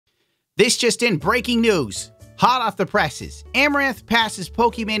This just in, breaking news. Hot off the presses. Amouranth passes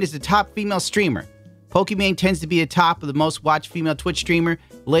Pokimane as the top female streamer. Pokimane tends to be the top of the most watched female Twitch streamer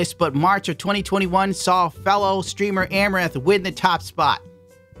list, but March of 2021 saw fellow streamer Amouranth win the top spot.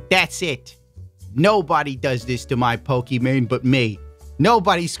 That's it. Nobody does this to my Pokimane but me.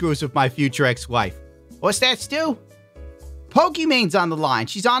 Nobody screws with my future ex-wife. What's that, Stu? Pokimane's on the line.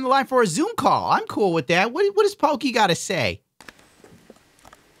 She's on the line for a Zoom call. I'm cool with that. What does Poki got to say?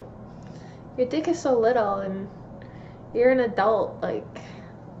 Your dick is so little and you're an adult, like...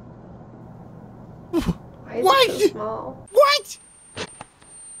 Why is it so small? What?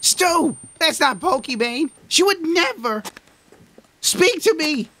 Stu, that's not Pokimane. She would never speak to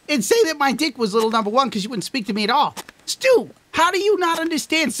me and say that my dick was little, number one, because she wouldn't speak to me at all. Stu, how do you not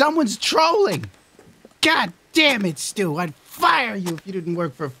understand someone's trolling? God damn it, Stu. I'd fire you if you didn't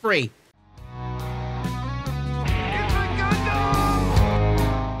work for free.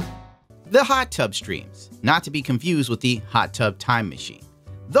 The hot tub streams, not to be confused with the hot tub time machine.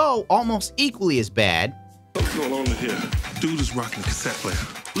 Though almost equally as bad. What's going on in here? Dude is rocking a cassette player.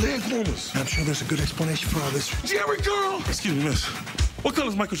 Leg warmers. I'm sure there's a good explanation for all this. Jerry girl! Excuse me, miss. What color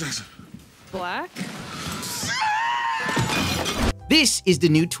is Michael Jackson? Black? This is the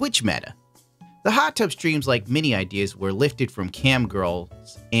new Twitch meta. The hot tub streams, like many ideas, were lifted from cam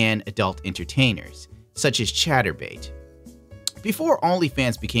girls and adult entertainers, such as Chatterbait. Before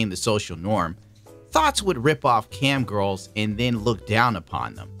OnlyFans became the social norm, Thots would rip off cam girls and then look down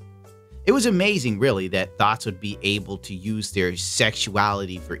upon them. It was amazing, really, that Thots would be able to use their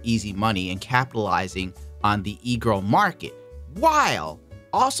sexuality for easy money and capitalizing on the e-girl market, while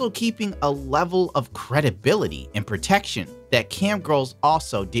also keeping a level of credibility and protection that cam girls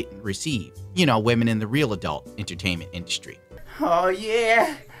also didn't receive. You know, women in the real adult entertainment industry. Oh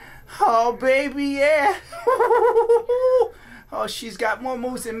yeah, oh baby, yeah. Oh, she's got more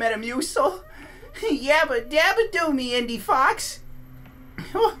moves than Metamucil. Yabba dabba do me, Indiefox.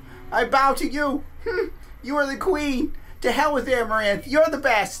 I bow to you. You are the queen. To hell with Amouranth. You're the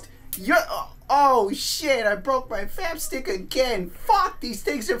best. You're... Oh, shit. I broke my fab stick again. Fuck, these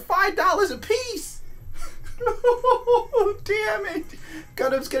things are $5 a piece. Damn it.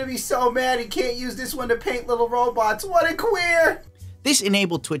 Gundam's gonna be so mad he can't use this one to paint little robots. What a queer. This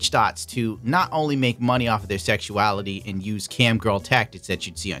enabled Twitch Thots to not only make money off of their sexuality and use cam girl tactics that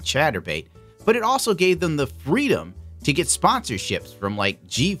you'd see on Chatterbait, but it also gave them the freedom to get sponsorships from like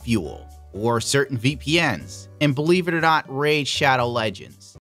G Fuel or certain VPNs, and believe it or not, Raid Shadow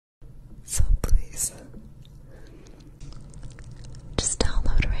Legends. So please, just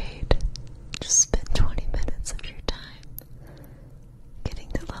download Raid. Just spend 20 minutes of your time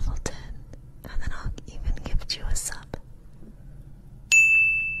getting to level 10, and then I'll even gift you a sub.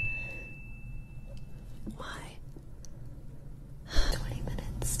 Why? 20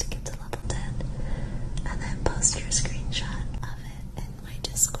 minutes to get to level 10, and then post your screenshot of it in my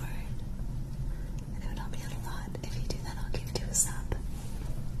Discord. And it would help me out a lot. If you do that, I'll gift you a sub.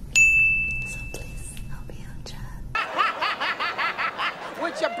 So please, help me out, Chad.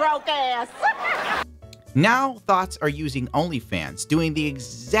 With your broke ass. Now, Thots are using OnlyFans, doing the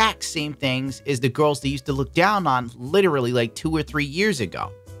exact same things as the girls they used to look down on literally like 2 or 3 years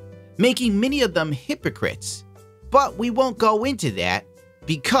ago, making many of them hypocrites. But we won't go into that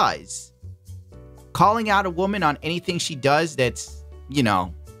because calling out a woman on anything she does that's, you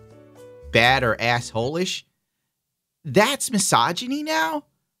know, bad or asshole-ish, that's misogyny now?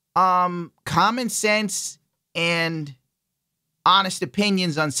 Common sense and honest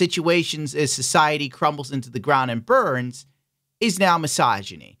opinions on situations as society crumbles into the ground and burns is now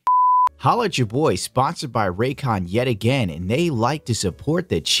misogyny. Holla at your boy, sponsored by Raycon yet again, and they like to support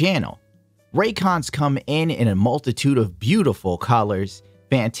the channel. Raycons come in a multitude of beautiful colors,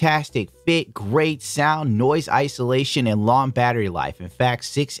 fantastic fit, great sound, noise isolation, and long battery life. In fact,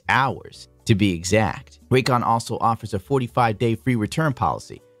 6 hours to be exact. Raycon also offers a 45-day free return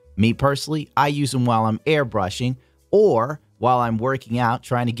policy. Me personally, I use them while I'm airbrushing or while I'm working out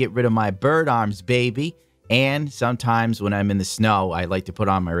trying to get rid of my bird arms, baby. And sometimes when I'm in the snow, I like to put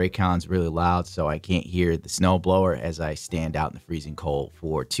on my Raycons really loud so I can't hear the snowblower as I stand out in the freezing cold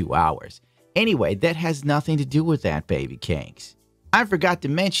for 2 hours. Anyway, that has nothing to do with that, baby kinks. I forgot to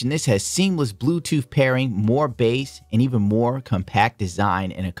mention this has seamless Bluetooth pairing, more bass, and even more compact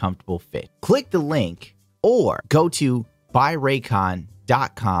design and a comfortable fit. Click the link or go to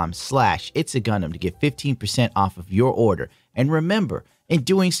buyraycon.com/itsagundam to get 15% off of your order. And remember, in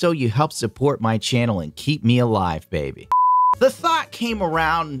doing so, you help support my channel and keep me alive, baby. The Thot came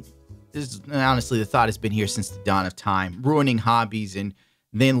around, honestly, the Thot has been here since the dawn of time, ruining hobbies and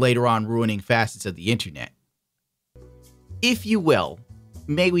then later on ruining facets of the internet. If you will,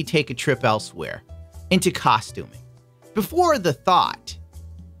 may we take a trip elsewhere, into costuming. Before the Thot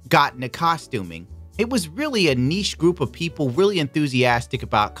got into costuming, it was really a niche group of people really enthusiastic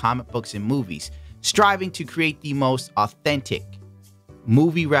about comic books and movies, striving to create the most authentic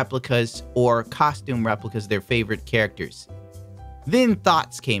movie replicas or costume replicas of their favorite characters. Then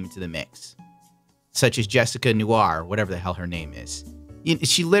Thots came into the mix, such as Jessica Noir, whatever the hell her name is.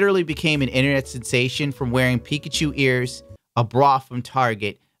 She literally became an internet sensation from wearing Pikachu ears, a bra from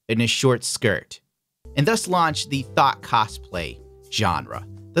Target, and a short skirt, and thus launched the Thot cosplay genre.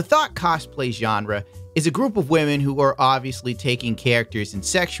 The Thot cosplay genre is a group of women who are obviously taking characters and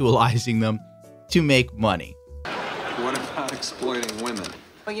sexualizing them to make money. What about exploiting women?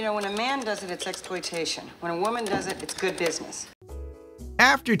 Well, you know, when a man does it, it's exploitation. When a woman does it, it's good business.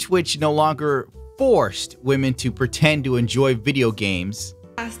 After Twitch no longer forced women to pretend to enjoy video games.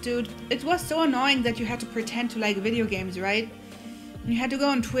 Dude, it was so annoying that you had to pretend to like video games, right? You had to go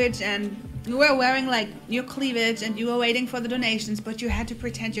on Twitch and you were wearing like your cleavage and you were waiting for the donations, but you had to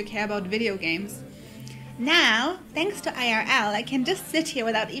pretend you care about video games. Now, thanks to IRL, I can just sit here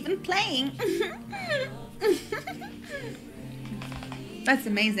without even playing. That's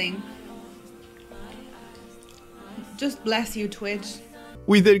amazing. Just bless you, Twitch.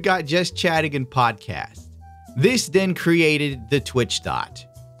 We then got Just Chatting and Podcast. This then created the Twitch Thot.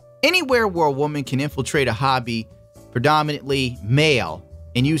 Anywhere where a woman can infiltrate a hobby, predominantly male,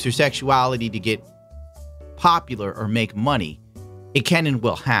 and use her sexuality to get popular or make money, it can and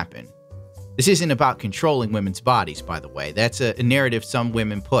will happen. This isn't about controlling women's bodies, by the way. That's a narrative some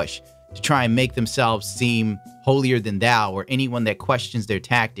women push to try and make themselves seem holier than thou, or anyone that questions their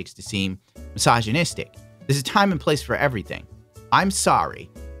tactics to seem misogynistic. There's a time and place for everything. I'm sorry,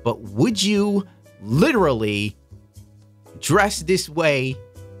 but would you literally dress this way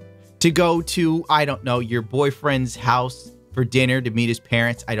to go to, I don't know, your boyfriend's house for dinner to meet his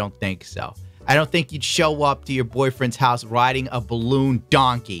parents? I don't think so. I don't think you'd show up to your boyfriend's house riding a balloon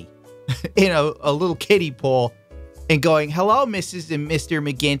donkey in a little kiddie pool and going, "Hello, Mrs. and Mr.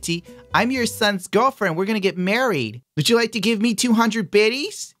 McGinty. I'm your son's girlfriend. We're going to get married. Would you like to give me 200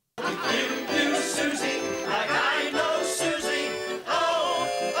 biddies?"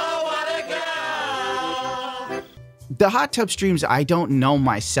 The hot tub streams, I don't know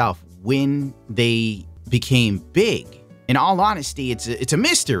myself when they became big. In all honesty, it's a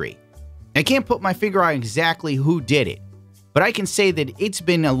mystery. I can't put my finger on exactly who did it, but I can say that it's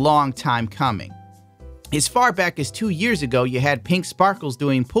been a long time coming. As far back as 2 years ago, you had Pink Sparkles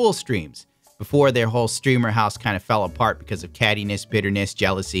doing pool streams before their whole streamer house kind of fell apart because of cattiness, bitterness,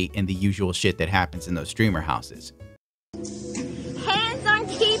 jealousy, and the usual shit that happens in those streamer houses. Hands on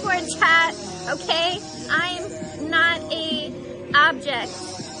keyboard, chat, okay? I'm not a object.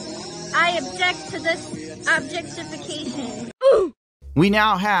 I object to this objectification. Ooh. We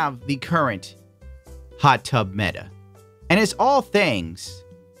now have the current hot tub meta. And it's all things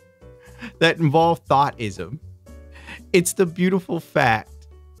that involve thotism. It's the beautiful fact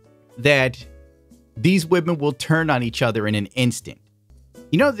that these women will turn on each other in an instant.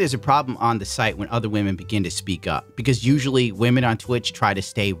 You know, there's a problem on the site when other women begin to speak up, because usually women on Twitch try to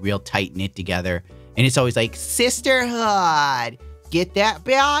stay real tight-knit together. And it's always like, sisterhood, get that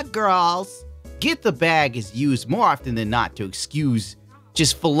bag, girls. Get the bag is used more often than not to excuse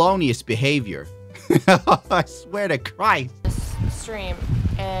just felonious behavior. I swear to Christ. Stream,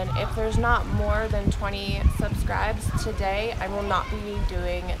 and if there's not more than 20 subscribes today, I will not be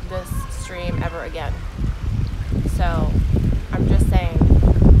doing this stream ever again. So I'm just saying,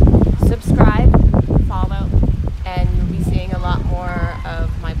 subscribe, follow, and you'll be seeing a lot more of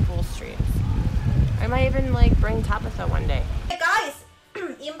my pool streams. I might even like bring Tabitha one day. Hey guys,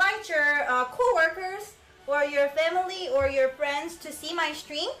 invite your co-workers or your family or your friends to see my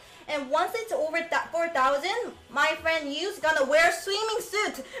stream. And once it's over 4,000, my friend Yu's gonna wear a swimming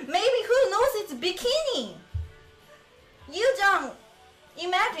suit. Maybe, who knows, it's bikini. Yu-jung,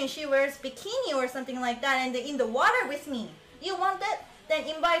 imagine she wears bikini or something like that and in the water with me. You want that? Then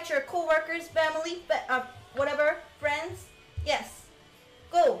invite your co-workers, family, whatever, friends. Yes,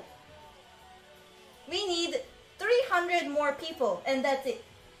 go. We need 300 more people and that's it.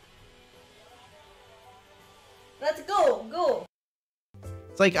 Let's go, go.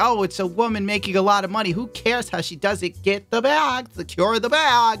 It's like, oh, it's a woman making a lot of money. Who cares how she does it? Get the bag. Secure the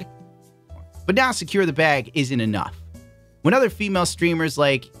bag. But now secure the bag isn't enough. When other female streamers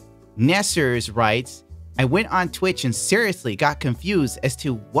like Nannerssss writes, I went on Twitch and seriously got confused as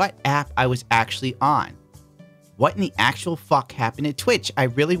to what app I was actually on. What in the actual fuck happened at Twitch? I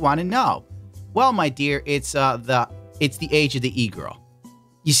really want to know. Well, my dear, it's the age of the e-girl.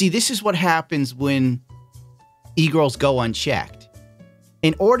 You see, this is what happens when e-girls go unchecked.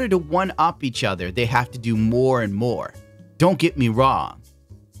 In order to one-up each other, they have to do more and more. Don't get me wrong.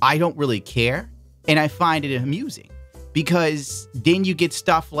 I don't really care, and I find it amusing. Because then you get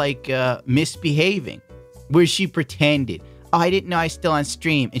stuff like misbehaving, where she pretended, oh, I didn't know I was still on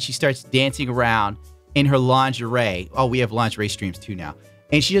stream, and she starts dancing around in her lingerie. Oh, we have lingerie streams too now.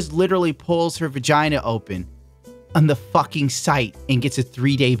 And she just literally pulls her vagina open on the fucking site and gets a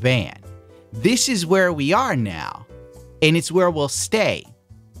 3-day ban. This is where we are now, and it's where we'll stay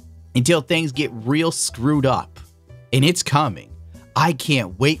until things get real screwed up, and it's coming. I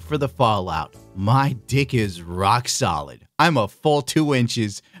can't wait for the fallout. My dick is rock solid. I'm a full 2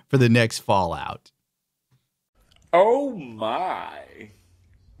 inches for the next fallout. Oh my.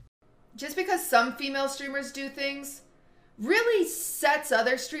 Just because some female streamers do things really sets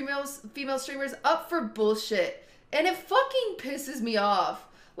other female streamers up for bullshit. And it fucking pisses me off.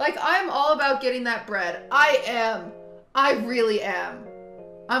 Like, I'm all about getting that bread. I am. I really am.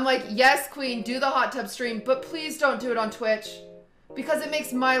 I'm like, yes, queen, do the hot tub stream, but please don't do it on Twitch. Because it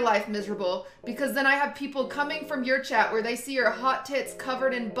makes my life miserable. Because then I have people coming from your chat where they see your hot tits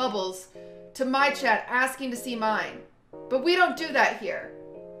covered in bubbles to my chat asking to see mine. But we don't do that here.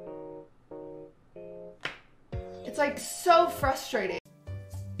 It's like so frustrating.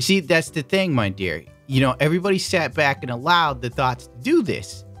 See, that's the thing, my dear. You know, everybody sat back and allowed the Thots to do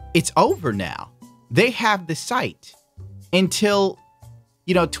this. It's over now. They have the site until,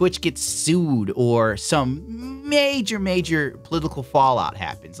 you know, Twitch gets sued or some major political fallout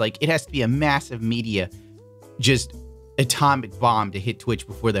happens. Like, it has to be a massive media, just atomic bomb to hit Twitch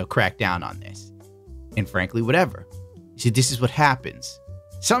before they'll crack down on this. And frankly, whatever. See, this is what happens.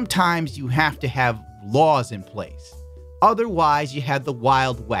 Sometimes you have to have laws in place. Otherwise, you have the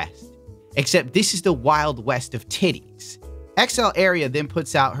Wild West. Except this is the Wild West of titties. XOAeriel then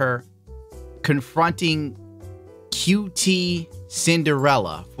puts out her confronting QT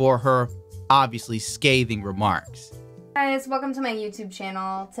Cinderella for her obviously scathing remarks. Guys, welcome to my YouTube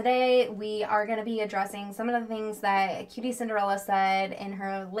channel. Today we are going to be addressing some of the things that QT Cinderella said in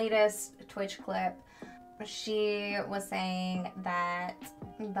her latest Twitch clip. She was saying that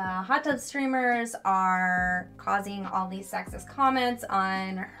the hot tub streamers are causing all these sexist comments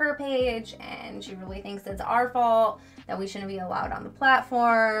on her page, and she really thinks it's our fault, that we shouldn't be allowed on the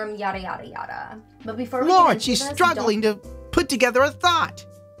platform, yada yada yada. But before we get into she's this, struggling to put together a thought.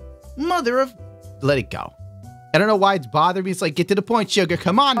 Mother of... Let it go. I don't know why it's bothering me. It's like, get to the point, sugar.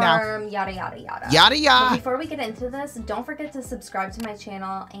 Come on now. Yada yada yada. Yada yada. But before we get into this, don't forget to subscribe to my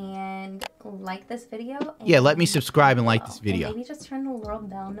channel and like this video. Yeah, let me subscribe and like this video. And maybe just turn the little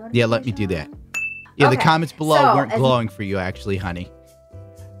bell notification. Yeah, let me do that. Yeah, Okay, the comments below so, weren't glowing for you, actually, honey.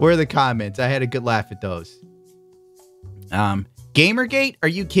 Where are the comments? I had a good laugh at those. Gamergate? Are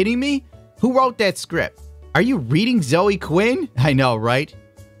you kidding me? Who wrote that script? Are you reading Zoe Quinn? I know, right?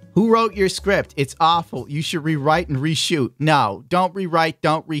 Who wrote your script? It's awful. You should rewrite and reshoot. No, don't rewrite,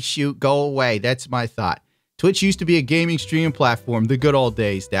 don't reshoot. Go away. That's my thought. Twitch used to be a gaming streaming platform, the good old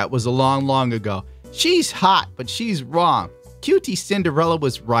days. That was a long ago. She's hot, but she's wrong. QT Cinderella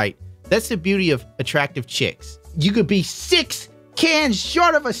was right. That's the beauty of attractive chicks. You could be 6 cans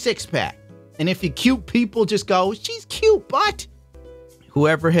short of a 6-pack. And if you cute people just go, she's cute, but...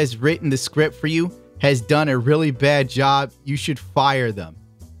 Whoever has written the script for you has done a really bad job. You should fire them.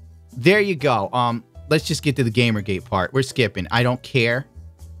 There you go. Let's just get to the Gamergate part. We're skipping. I don't care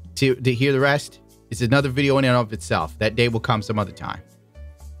to hear the rest. It's another video in and of itself. That day will come some other time.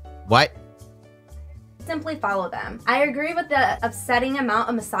 What? Simply follow them. I agree with the upsetting amount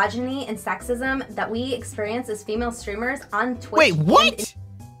of misogyny and sexism that we experience as female streamers on Twitch. Wait, what?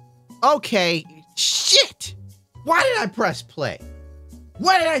 Okay, shit. Why did I press play?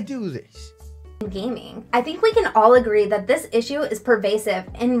 Why did I do this? Gaming. I think we can all agree that this issue is pervasive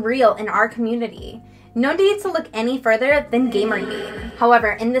and real in our community. No need to look any further than Gamergate.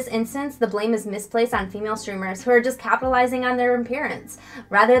 However, in this instance, the blame is misplaced on female streamers who are just capitalizing on their appearance,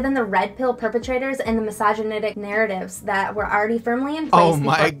 rather than the red pill perpetrators and the misogynistic narratives that were already firmly in place. Oh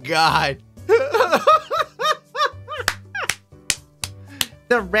my god.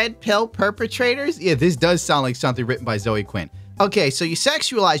 The red pill perpetrators? Yeah, this does sound like something written by Zoe Quinn. Okay, so you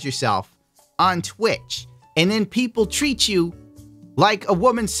sexualize yourself on Twitch, and then people treat you like a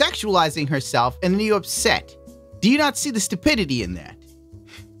woman sexualizing herself, and then you're upset. Do you not see the stupidity in that?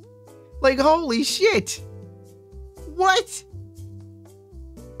 Like, holy shit. What?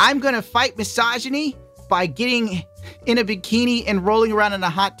 I'm gonna fight misogyny by getting in a bikini and rolling around in a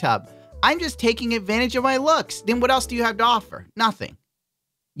hot tub. I'm just taking advantage of my looks. Then what else do you have to offer? Nothing.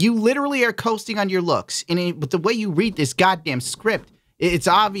 You literally are coasting on your looks, and with the way you read this goddamn script, it's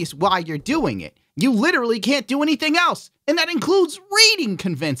obvious why you're doing it. You literally can't do anything else, and that includes reading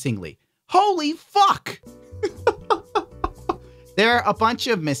convincingly. Holy fuck! They're a bunch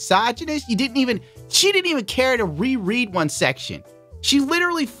of misogynists. She didn't even care to reread one section. She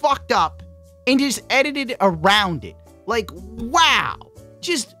literally fucked up and just edited around it. Like, wow.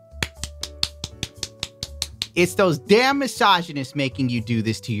 Just, it's those damn misogynists making you do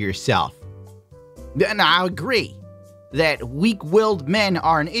this to yourself. And I agree that weak-willed men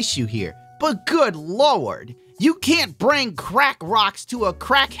are an issue here. But good lord, you can't bring crack rocks to a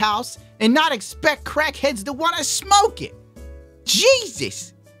crack house and not expect crackheads to want to smoke it.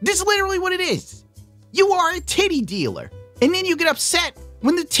 Jesus, this is literally what it is. You are a titty dealer, and then you get upset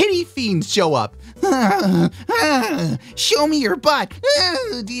when the titty fiends show up. Show me your butt.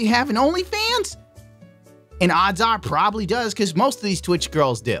 Do you have an OnlyFans? And odds are probably does, because most of these Twitch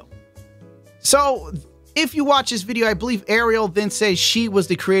girls do. So, if you watch this video, I believe Ariel then says she was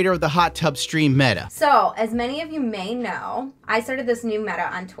the creator of the hot tub stream meta. So, as many of you may know, I started this new meta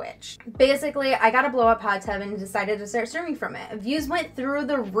on Twitch. Basically, I got a blow up hot tub and decided to start streaming from it. Views went through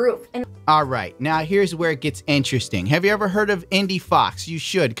the roof. And alright, now here's where it gets interesting. Have you ever heard of Indiefox? You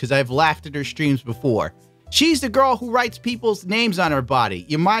should, because I've laughed at her streams before. She's the girl who writes people's names on her body.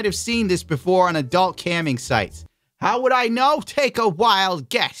 You might have seen this before on adult camming sites. How would I know? Take a wild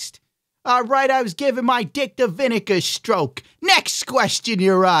guess. Alright, I was giving my dick the vinegar stroke. Next question,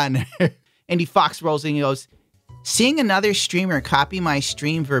 Your Honor. Indiefox rolls in and goes, seeing another streamer copy my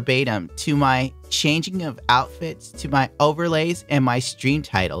stream verbatim to my changing of outfits, to my overlays, and my stream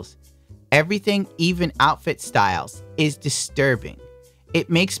titles. Everything, even outfit styles, is disturbing.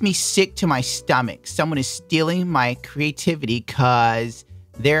 It makes me sick to my stomach. Someone is stealing my creativity because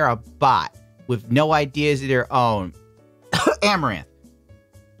they're a bot with no ideas of their own. Amouranth.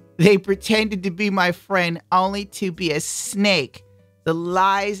 They pretended to be my friend only to be a snake. The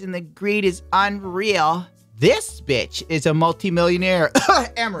lies and the greed is unreal. This bitch is a multimillionaire.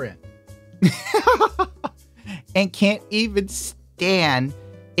 Amouranth. And can't even stand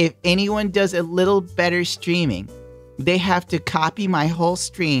if anyone does a little better streaming. They have to copy my whole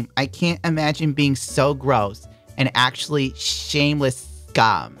stream. I can't imagine being so gross and actually shameless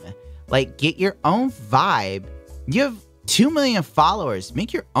scum. Like, get your own vibe. You have 2 million followers.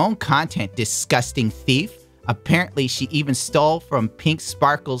 Make your own content, disgusting thief. Apparently, she even stole from Pink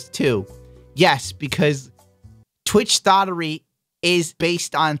Sparkles too. Yes, because Twitch thottery is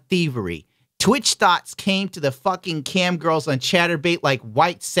based on thievery. Twitch thots came to the fucking cam girls on Chatterbait like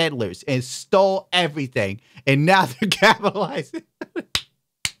white settlers and stole everything. And now they're capitalizing.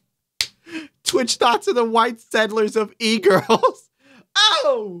 Twitch thots are the white settlers of e-girls.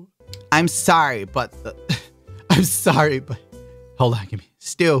 Oh! I'm sorry, but hold on, give me.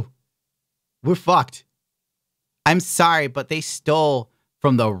 Still, we're fucked. I'm sorry, but they stole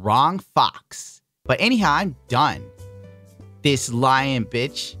from the wrong fox. But anyhow, I'm done. This lying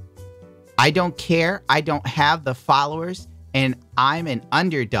bitch. I don't care. I don't have the followers, and I'm an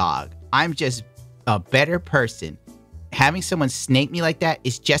underdog. I'm just a better person. Having someone snake me like that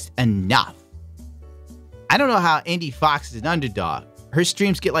is just enough. I don't know how Indiefox is an underdog. Her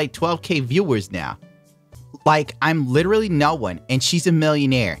streams get like 12K viewers now. Like, I'm literally no one, and she's a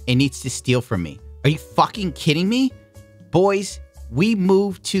millionaire and needs to steal from me. Are you fucking kidding me? Boys, we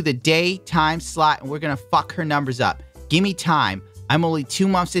moved to the daytime slot, and we're gonna fuck her numbers up. Give me time. I'm only 2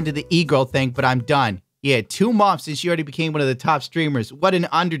 months into the e-girl thing, but I'm done. Yeah, 2 months and she already became one of the top streamers. What an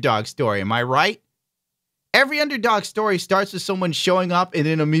underdog story, am I right? Every underdog story starts with someone showing up and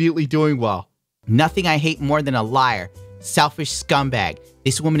then immediately doing well. Nothing I hate more than a liar. Selfish scumbag.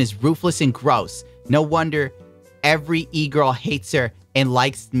 This woman is ruthless and gross. No wonder every e-girl hates her and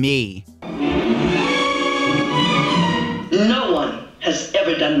likes me. No one has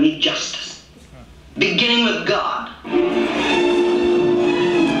ever done me justice. Beginning with God.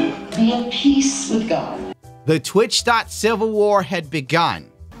 Be at peace with God. The Twitch thot civil war had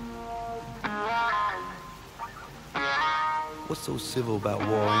begun. What's so civil about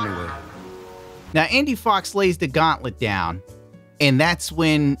war anyway? Now, Indiefox lays the gauntlet down, and that's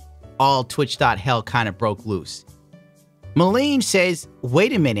when all Twitch thot hell kind of broke loose. Mah Links says,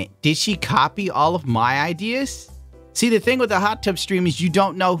 wait a minute, did she copy all of my ideas? See, the thing with the hot tub stream is you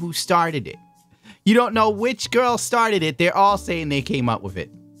don't know who started it. You don't know which girl started it. They're all saying they came up with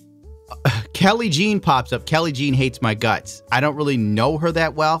it. Kelly Jean pops up. Kelly Jean hates my guts. I don't really know her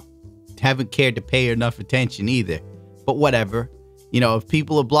that well. Haven't cared to pay her enough attention either. But whatever. You know, if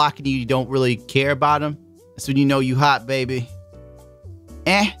people are blocking you, you don't really care about them. That's when you know you hot, baby.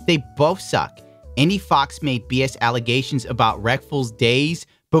 They both suck. Indiefox made BS allegations about Reckful's days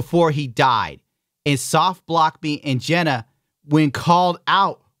before he died. And soft blocked me and Jenna when called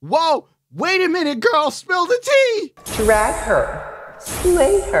out. Whoa! Wait a minute, girl, spill the tea! Drag her,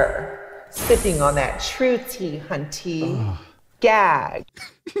 slay her, sipping on that true tea, hunty. Gag.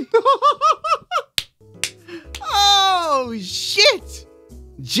 Oh, shit!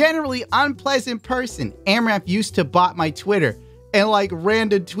 Generally unpleasant person. Amouranth used to bot my Twitter and like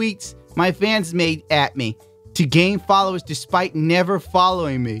random tweets my fans made at me to gain followers despite never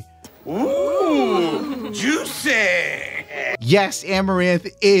following me. Ooh, juicy! Yes, Amouranth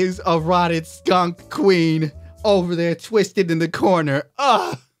is a rotted skunk queen over there twisted in the corner.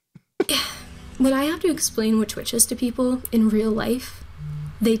 Ugh. When I have to explain what Twitch is to people in real life,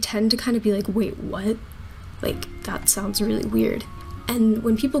 they tend to kind of be like, wait, what? Like, that sounds really weird. And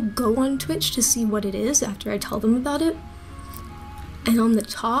when people go on Twitch to see what it is after I tell them about it, and on the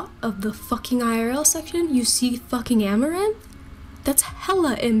top of the fucking IRL section, you see fucking Amouranth, that's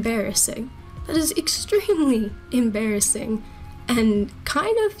hella embarrassing. That is extremely embarrassing and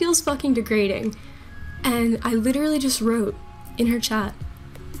kind of feels fucking degrading. And I literally just wrote in her chat,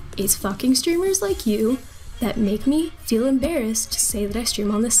 it's fucking streamers like you that make me feel embarrassed to say that I stream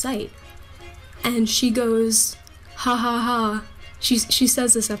on this site. And she goes, ha ha ha. She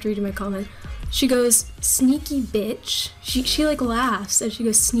says this after reading my comment. She goes, sneaky bitch. She like laughs and she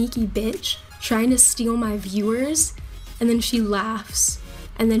goes, sneaky bitch, trying to steal my viewers. And then she laughs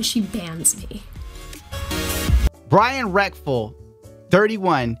and then she bans me. Brian Reckful,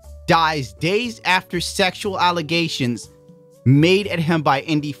 31, dies days after sexual allegations made at him by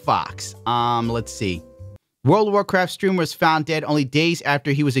Indiefox. Let's see. World of Warcraft streamer was found dead only days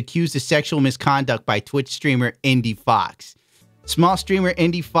after he was accused of sexual misconduct by Twitch streamer Indiefox. Small streamer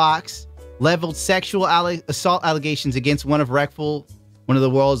Indiefox leveled sexual assault allegations against one of Reckful, one of the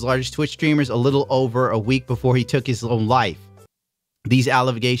world's largest Twitch streamers, a little over a week before he took his own life. These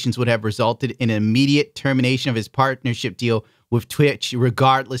allegations would have resulted in an immediate termination of his partnership deal with Twitch,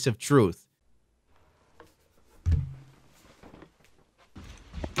 regardless of truth.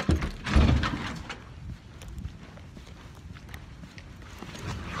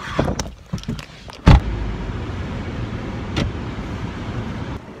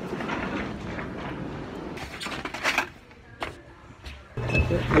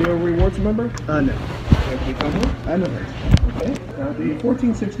 Are you a rewards member? No. Have you come with? I know. Okay. The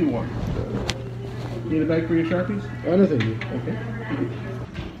 1461. Need a bag for your Sharpies? No, thank you. Okay.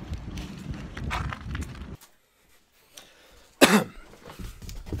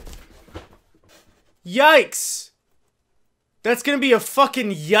 Yikes! That's gonna be a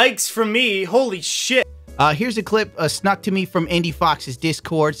fucking yikes from me. Holy shit. Here's a clip snuck to me from Indiefox's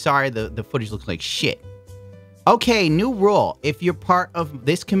Discord. Sorry, the footage looks like shit. Okay, new rule. If you're part of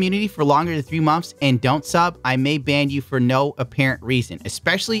this community for longer than 3 months and don't sub, I may ban you for no apparent reason,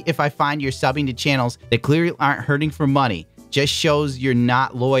 especially if I find you're subbing to channels that clearly aren't hurting for money. Just shows you're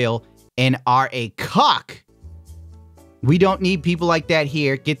not loyal and are a cock. We don't need people like that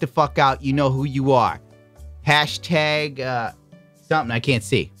here. Get the fuck out. You know who you are. Hashtag something I can't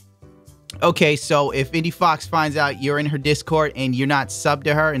see. Okay, so if Indiefox finds out you're in her Discord and you're not subbed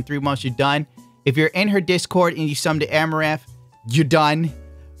to her in 3 months, you're done. If you're in her Discord and you sub to Amouranth, you're done.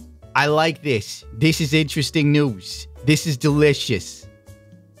 I like this. This is interesting news. This is delicious.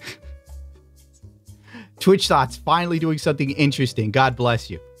 Twitch Thots finally doing something interesting. God bless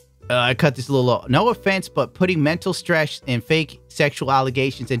you. I cut this a little low. No offense, but putting mental stress and fake sexual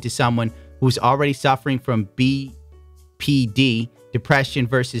allegations into someone who's already suffering from BPD, depression,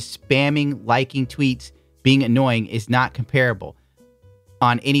 versus spamming, liking tweets, being annoying is not comparable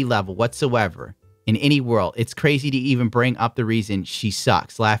on any level whatsoever in any world. It's crazy to even bring up the reason she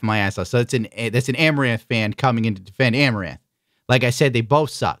sucks. Laugh my ass off. So that's an Amouranth fan coming in to defend Amouranth. Like I said, they both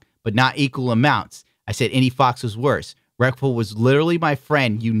suck, but not equal amounts. I said Indiefox was worse. Reckful was literally my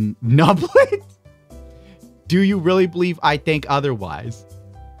friend, you nublet. Do you really believe I think otherwise?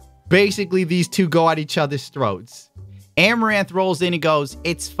 Basically, these two go at each other's throats. Amouranth rolls in and goes,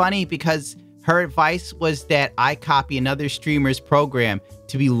 it's funny because her advice was that I copy another streamer's program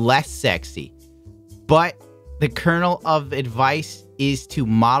to be less sexy. But the kernel of advice is to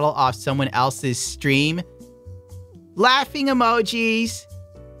model off someone else's stream. Laughing emojis.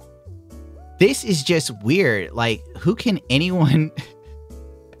 This is just weird. Like, who can anyone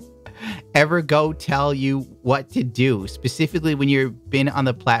ever go tell you what to do? Specifically when you've been on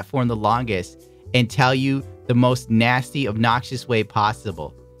the platform the longest and tell you the most nasty, obnoxious way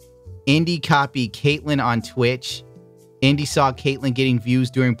possible. Indy copied Caitlyn on Twitch. Indy saw Caitlyn getting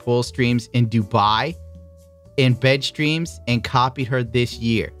views during pool streams in Dubai in bed streams and copied her this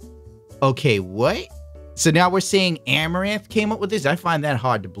year. Okay, what? So now we're saying Amouranth came up with this? I find that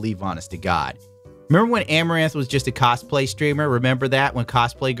hard to believe, honest to God. Remember when Amouranth was just a cosplay streamer? Remember that when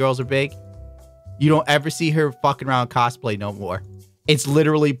cosplay girls were big? You don't ever see her fucking around cosplay no more. It's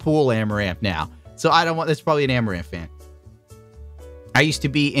literally pool Amouranth now. So I don't want, that's probably an Amouranth fan. I used to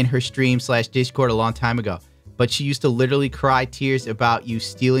be in her stream/Discord a long time ago, but she used to literally cry tears about you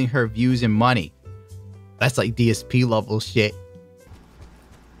stealing her views and money. That's like DSP level shit.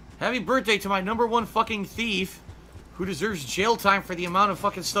 Happy birthday to my #1 fucking thief, who deserves jail time for the amount of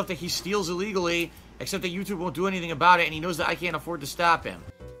fucking stuff that he steals illegally, except that YouTube won't do anything about it, and he knows that I can't afford to stop him.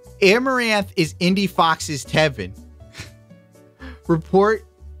 Amouranth is Indiefox's Tevin. Report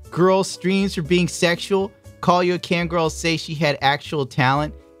girl streams for being sexual. Call you a cam girl, say she had actual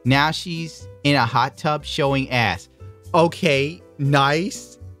talent. Now she's in a hot tub showing ass. Okay,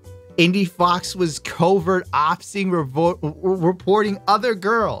 nice. Indiefox was covert opsing, reporting other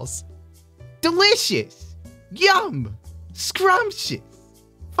girls. Delicious. Yum. Scrumptious.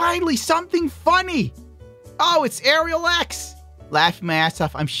 Finally, something funny. Oh, it's Ariel X. Laughing my ass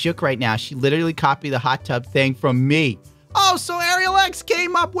off. I'm shook right now. She literally copied the hot tub thing from me. Oh, so Ariel X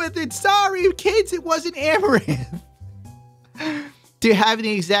came up with it. Sorry, kids, it wasn't Amouranth. To having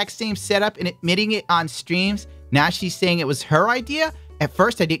the exact same setup and admitting it on streams, now she's saying it was her idea? At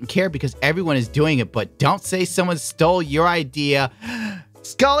first, I didn't care because everyone is doing it, but don't say someone stole your idea.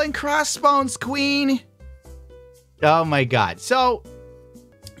 Skull and crossbones, queen. Oh my god. So,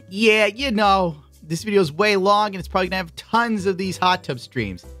 yeah, you know, this video is way long and it's probably gonna have tons of these hot tub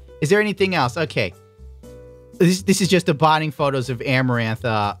streams. Is there anything else? Okay. This is just the bonding photos of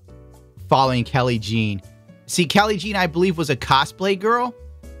Amouranth following Kelly Jean. See, Kelly Jean, I believe, was a cosplay girl.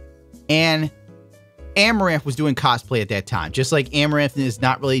 And Amouranth was doing cosplay at that time. Just like Amouranth is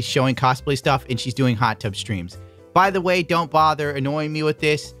not really showing cosplay stuff and she's doing hot tub streams. By the way, don't bother annoying me with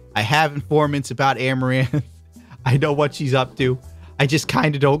this. I have informants about Amouranth. I know what she's up to. I just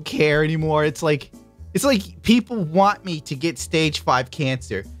kind of don't care anymore. It's like people want me to get stage 5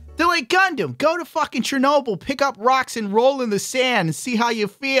 cancer. They're like, Gundam, go to fucking Chernobyl, pick up rocks and roll in the sand and see how you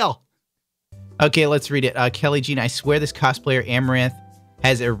feel. Okay, let's read it. Kelly Jean, I swear this cosplayer Amouranth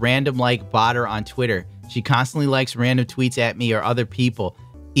has a random like botter on Twitter. She constantly likes random tweets at me or other people,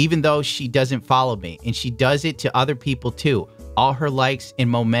 even though she doesn't follow me. And she does it to other people too. All her likes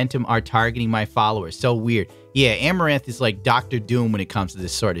and momentum are targeting my followers. So weird. Yeah, Amouranth is like Dr. Doom when it comes to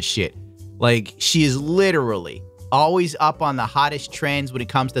this sort of shit. Like, she is literally always up on the hottest trends when it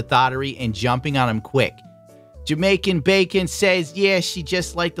comes to thottery and jumping on them quick. Jamaican Bacon says, yeah, she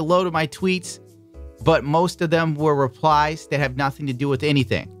just liked a load of my tweets, but most of them were replies that have nothing to do with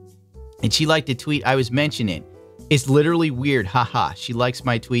anything. And she liked the tweet I was mentioning. It's literally weird, haha. She likes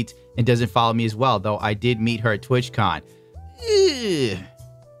my tweets and doesn't follow me as well, though I did meet her at TwitchCon. Ugh.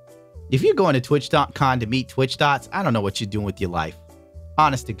 If you're going to TwitchCon to meet Twitch Thots, I don't know what you're doing with your life.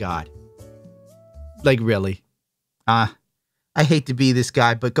 Honest to God. Like, really. I hate to be this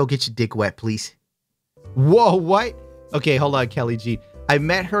guy, but go get your dick wet, please. Whoa, what? Okay, hold on, Kelly G. I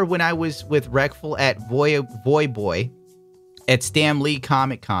met her when I was with Rekful at Voy Boy at Stan Lee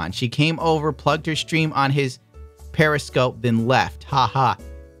Comic Con. She came over, plugged her stream on his Periscope, then left. Haha.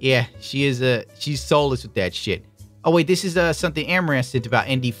 Yeah, she's soulless with that shit. Oh wait, this is something Amouranth said about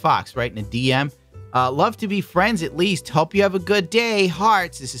Indiefox, right? In a DM. Love to be friends at least. Hope you have a good day.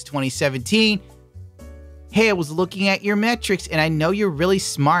 Hearts. This is 2017. Hey, I was looking at your metrics and I know you're really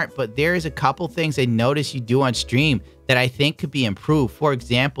smart, but there is a couple things I noticed you do on stream that I think could be improved. For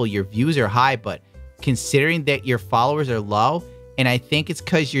example, your views are high, but considering that your followers are low, and I think it's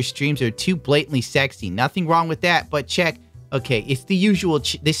because your streams are too blatantly sexy. Nothing wrong with that, but check. Okay, it's the usual.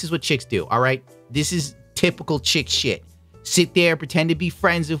 This is what chicks do, all right? This is typical chick shit. Sit there, pretend to be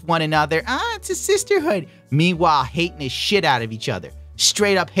friends with one another. It's a sisterhood. Meanwhile, hating the shit out of each other.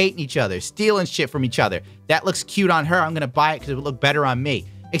 Straight up hating each other, stealing shit from each other. That looks cute on her. I'm gonna buy it because it would look better on me.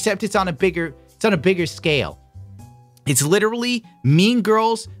 Except it's on a bigger scale. It's literally mean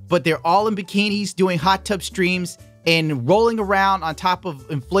girls, but they're all in bikinis doing hot tub streams and rolling around on top of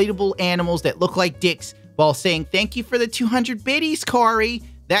inflatable animals that look like dicks while saying, thank you for the 200 biddies, Corey.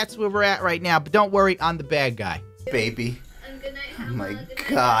 That's where we're at right now, but don't worry, I'm the bad guy. Baby. Oh my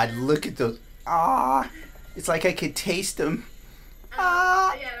God, look at those. It's like I could taste them.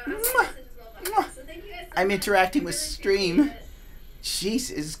 I'm interacting with stream.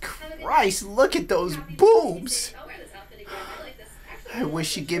 Jesus Christ, look at those boobs. I wish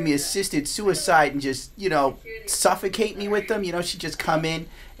she'd give me assisted suicide and just, you know, suffocate me with them. You know, she'd just come in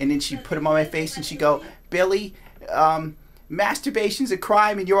and then she'd put them on my face and she'd go, Billy, masturbation's a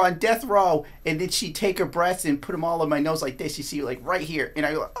crime and you're on death row. And then she'd take her breaths and put them all on my nose like this. You see, like right here. And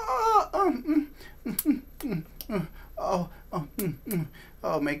I go,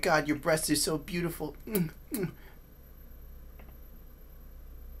 oh my God, your breasts are so beautiful.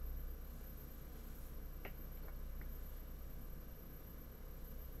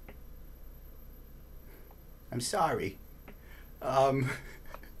 I'm sorry. I'd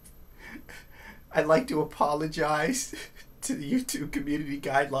like to apologize to the YouTube community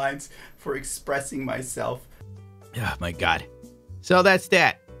guidelines for expressing myself. Oh my god. So that's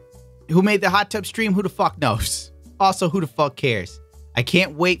that. Who made the hot tub stream? Who the fuck knows? Also, who the fuck cares? I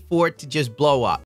can't wait for it to just blow up.